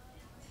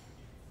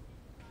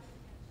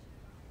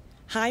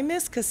 Hi,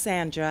 Miss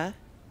Cassandra.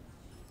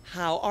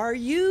 How are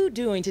you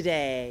doing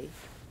today?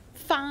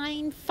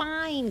 Fine,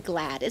 fine,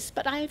 Gladys,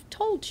 but I've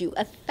told you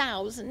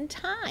 1,000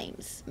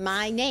 times.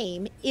 My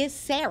name is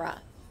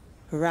Sarah.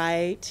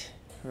 Right.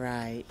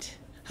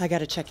 I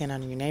gotta check in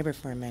on your neighbor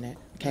for a minute,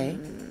 okay?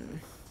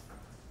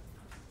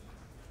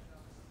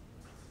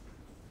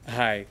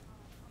 Hi,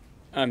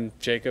 I'm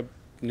Jacob,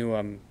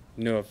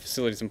 new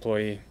facilities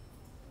employee.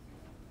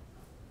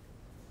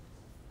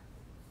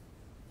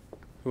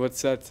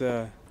 What's that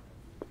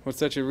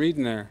you're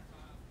reading there?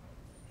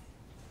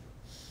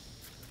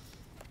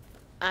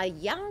 A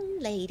young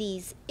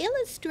lady's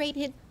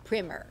illustrated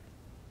primer.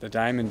 The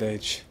Diamond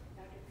Age.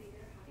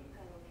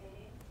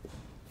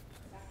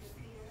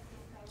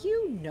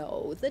 You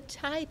know the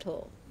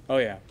title. Oh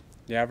yeah,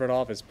 I've read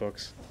all of his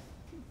books.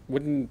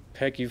 Wouldn't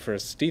peg you for a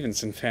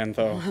Stevenson fan,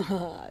 though.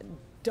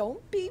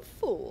 Don't be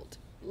fooled.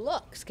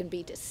 Looks can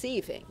be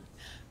deceiving.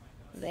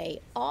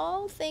 They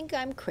all think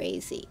I'm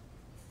crazy,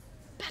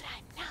 but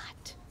I'm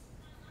not.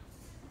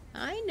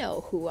 I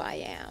know who I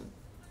am.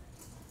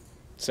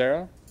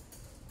 Sarah?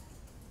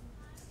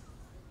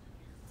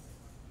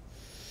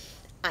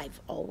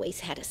 I've always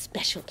had a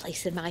special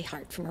place in my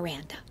heart for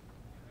Miranda.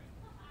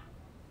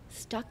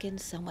 Stuck in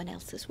someone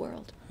else's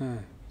world. Huh.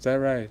 Is that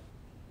right?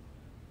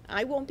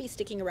 I won't be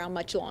sticking around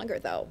much longer,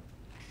 though.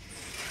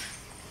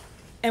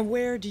 And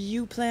where do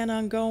you plan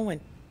on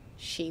going?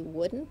 She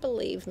wouldn't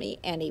believe me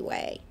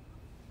anyway.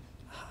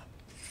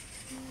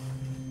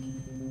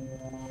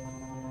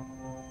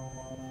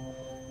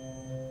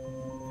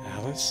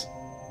 Alice?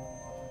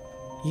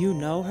 You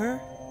know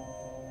her?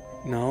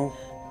 No,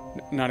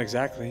 not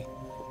exactly.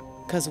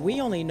 'Cause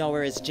we only know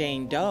her as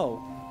Jane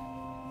Doe.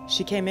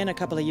 She came in a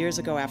couple of years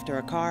ago after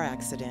a car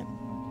accident.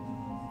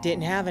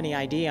 Didn't have any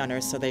ID on her,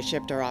 so they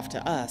shipped her off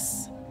to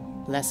us.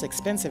 Less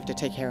expensive to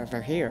take care of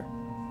her here.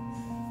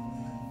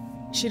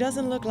 She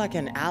doesn't look like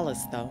an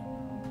Alice, though.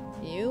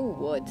 You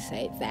would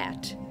say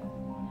that.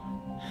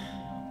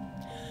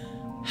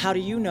 How do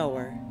you know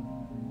her?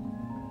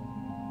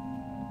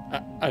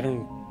 I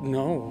don't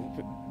know.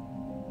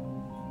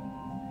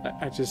 But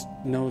I just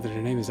know that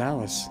her name is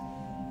Alice.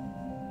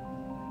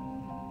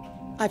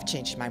 I've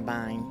changed my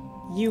mind.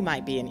 You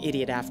might be an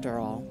idiot after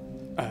all.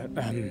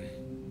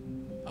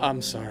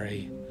 I'm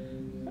sorry.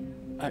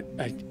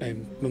 I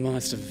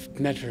must have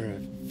met her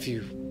a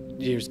few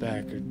years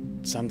back or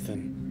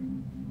something.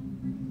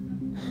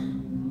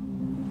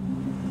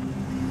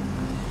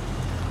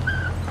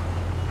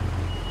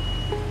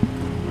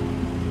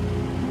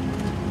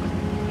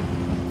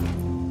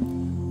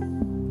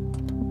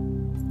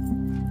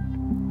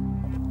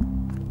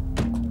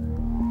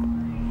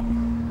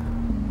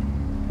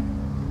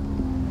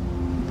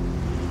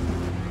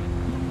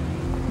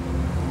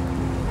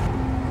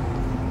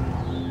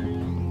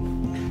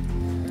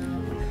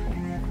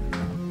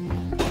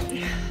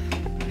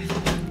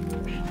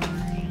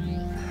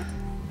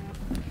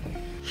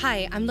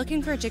 Hi, I'm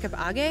looking for Jacob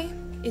Age.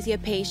 Is he a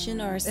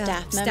patient or a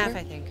staff member? Staff,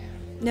 I think.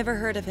 Never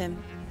heard of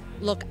him.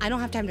 Look, I don't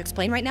have time to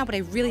explain right now, but I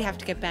really have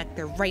to get back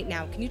there right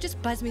now. Can you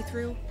just buzz me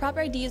through?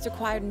 Proper ID is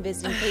required in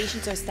visiting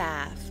patients or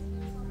staff.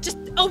 Just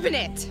open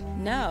it!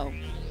 No.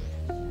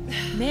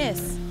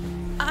 Miss,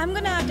 I'm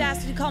gonna have to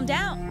ask you to calm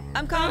down.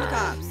 I'm calling the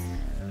cops.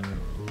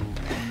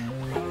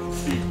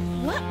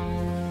 What?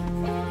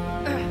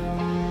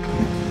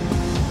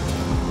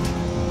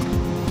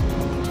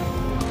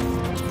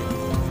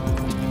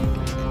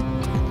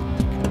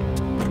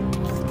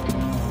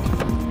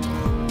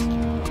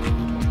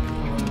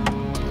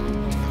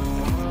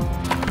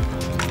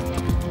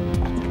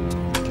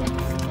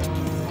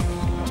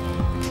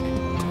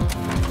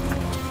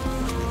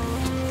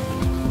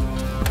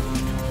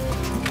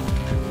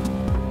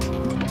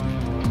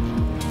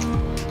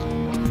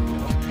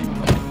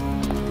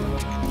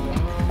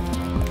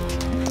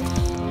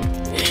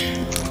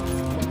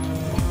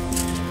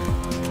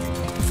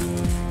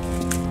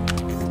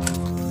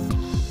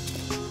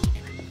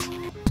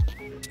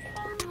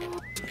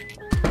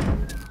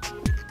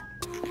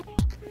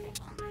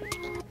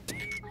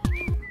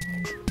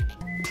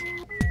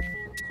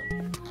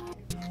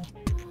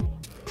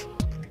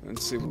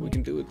 Let's see what we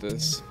can do with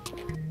this.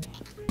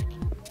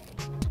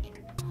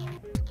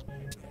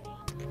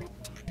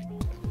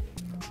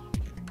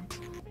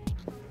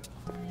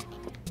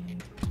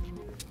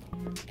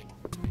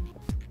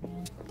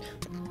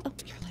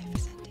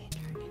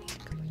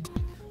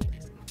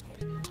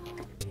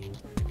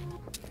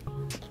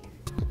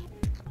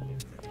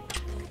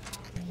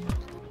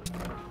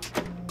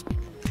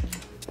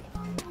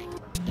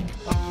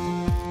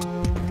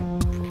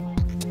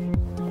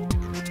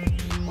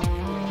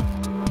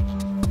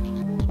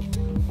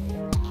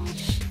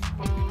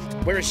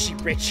 Where is she,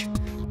 Rich?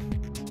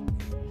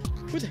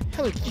 Who the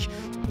hell are you?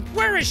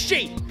 Where is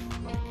she?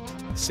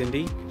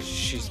 Cindy,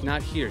 she's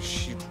not here.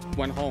 She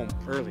went home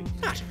early.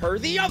 Not her,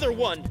 the other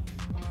one.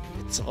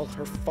 It's all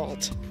her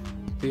fault.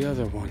 The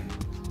other one.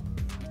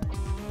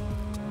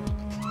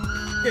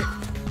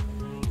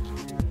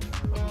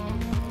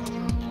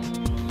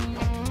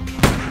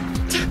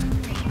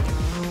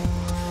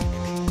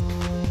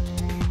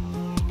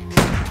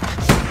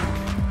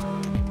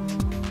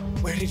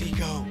 Where did he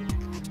go?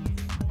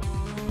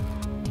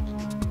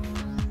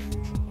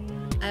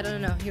 I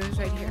don't know. He was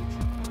right here.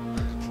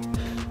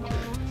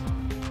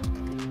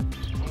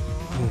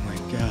 Oh my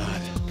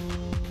God.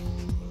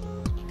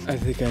 I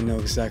think I know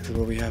exactly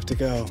where we have to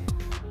go.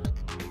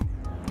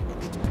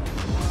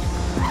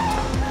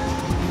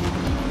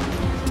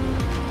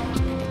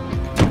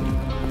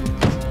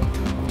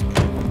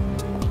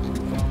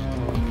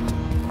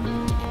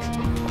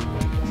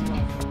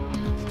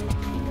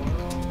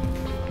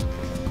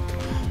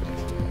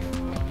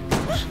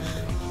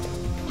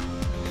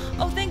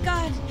 Oh, thank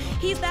God.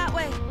 He's that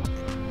way.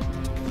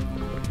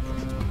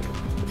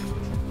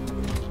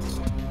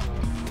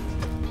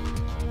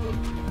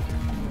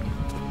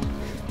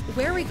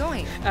 Where are we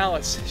going?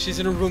 Alice, she's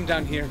in a room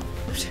down here.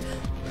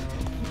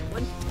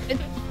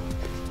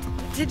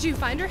 Did you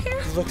find her here?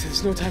 Look,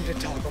 there's no time to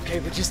talk, okay?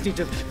 We just need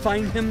to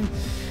find him,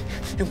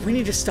 and we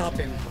need to stop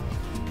him.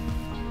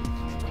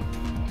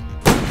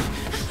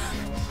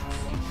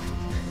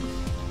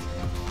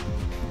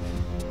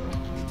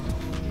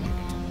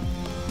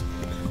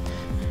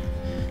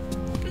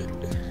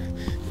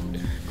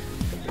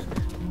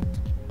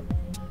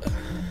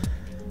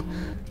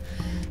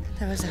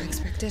 That was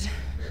unexpected.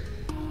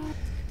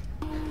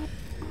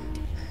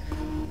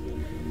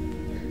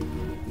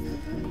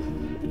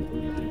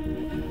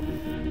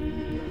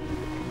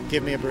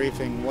 Give me a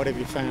briefing. What have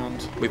you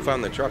found? We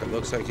found the truck. It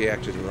looks like he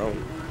acted in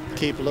Rome.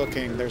 Keep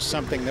looking. There's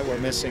something that we're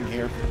missing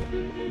here.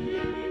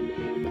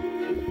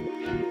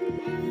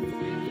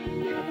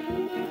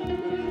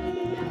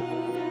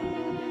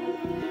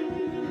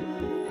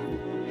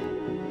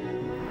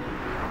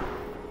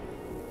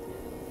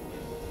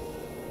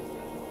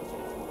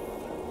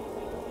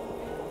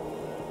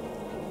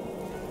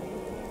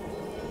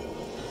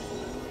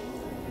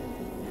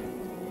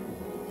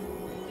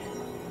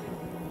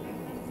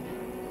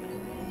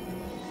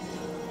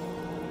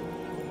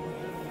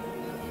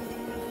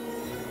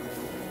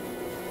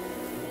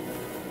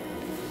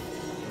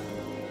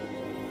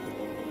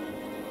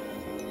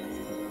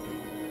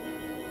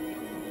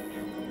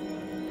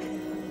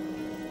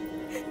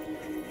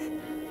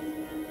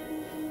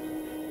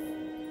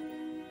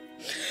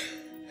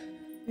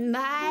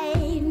 My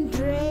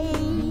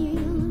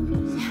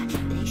dreams,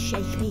 they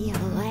shake me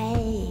away.